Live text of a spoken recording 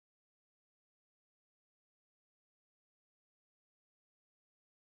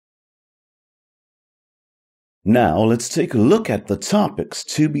Now let's take a look at the topics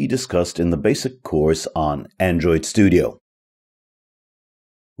to be discussed in the basic course on Android Studio.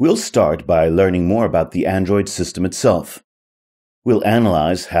 We'll start by learning more about the Android system itself. We'll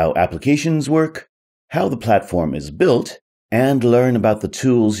analyze how applications work, how the platform is built, and learn about the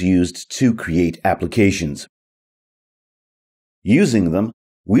tools used to create applications. Using them,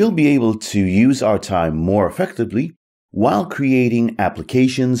 we'll be able to use our time more effectively while creating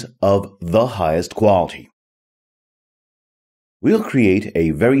applications of the highest quality. We'll create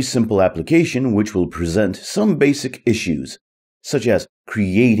a very simple application which will present some basic issues, such as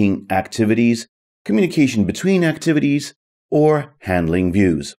creating activities, communication between activities, or handling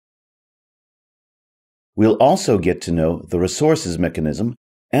views. We'll also get to know the resources mechanism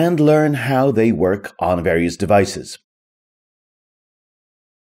and learn how they work on various devices.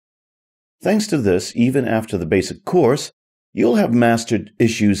 Thanks to this, even after the basic course, you'll have mastered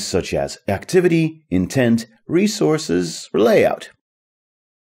issues such as activity, intent, resources, layout.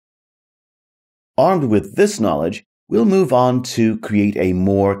 Armed with this knowledge, we'll move on to create a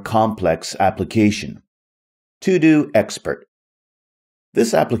more complex application. To-Do Expert.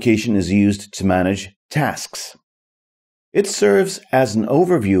 This application is used to manage tasks. It serves as an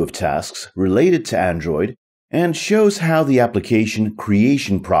overview of tasks related to Android and shows how the application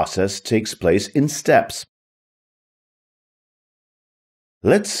creation process takes place in steps.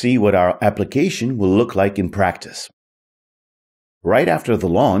 Let's see what our application will look like in practice. Right after the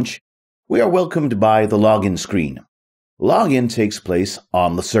launch, we are welcomed by the login screen. Login takes place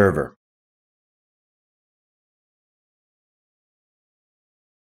on the server.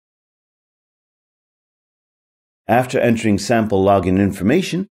 After entering sample login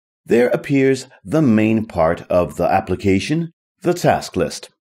information, there appears the main part of the application, the task list.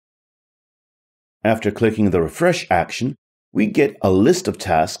 After clicking the refresh action, we get a list of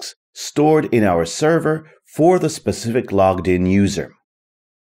tasks stored in our server for the specific logged-in user.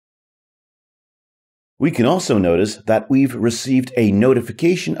 We can also notice that we've received a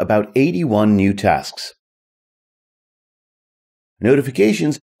notification about 81 new tasks.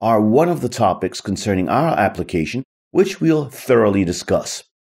 Notifications are one of the topics concerning our application, which we'll thoroughly discuss.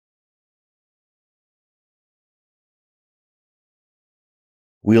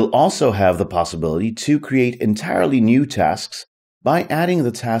 We'll also have the possibility to create entirely new tasks by adding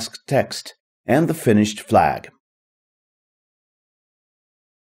the task text and the finished flag.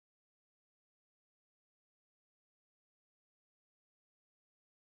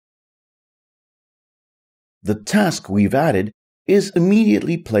 The task we've added is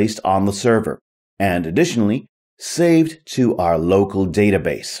immediately placed on the server and additionally saved to our local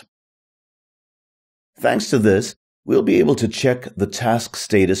database. Thanks to this, we'll be able to check the task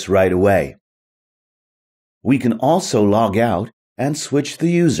status right away. We can also log out and switch the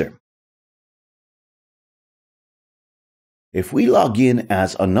user. If we log in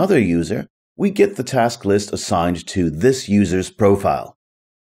as another user, we get the task list assigned to this user's profile.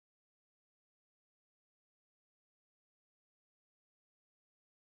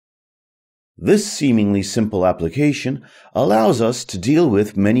 This seemingly simple application allows us to deal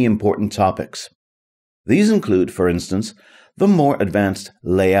with many important topics. These include, for instance, the more advanced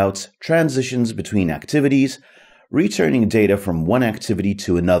layouts, transitions between activities, returning data from one activity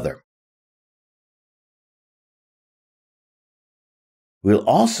to another. We'll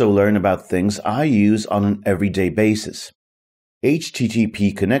also learn about things I use on an everyday basis: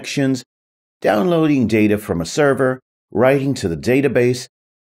 HTTP connections, downloading data from a server, writing to the database,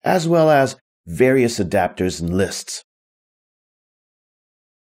 as well as various adapters and lists.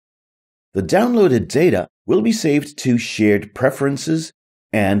 The downloaded data will be saved to shared preferences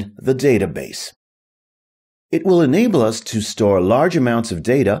and the database. It will enable us to store large amounts of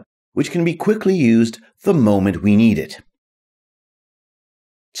data which can be quickly used the moment we need it.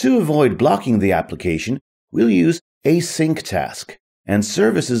 To avoid blocking the application, we'll use async task and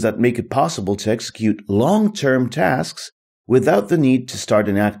services that make it possible to execute long-term tasks without the need to start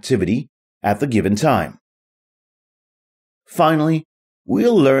an activity at the given time. Finally,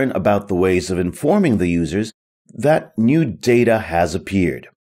 we'll learn about the ways of informing the users that new data has appeared.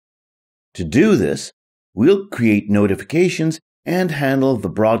 To do this, we'll create notifications and handle the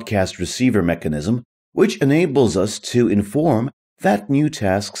broadcast receiver mechanism, which enables us to inform that new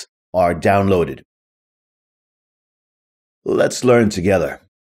tasks are downloaded. Let's learn together.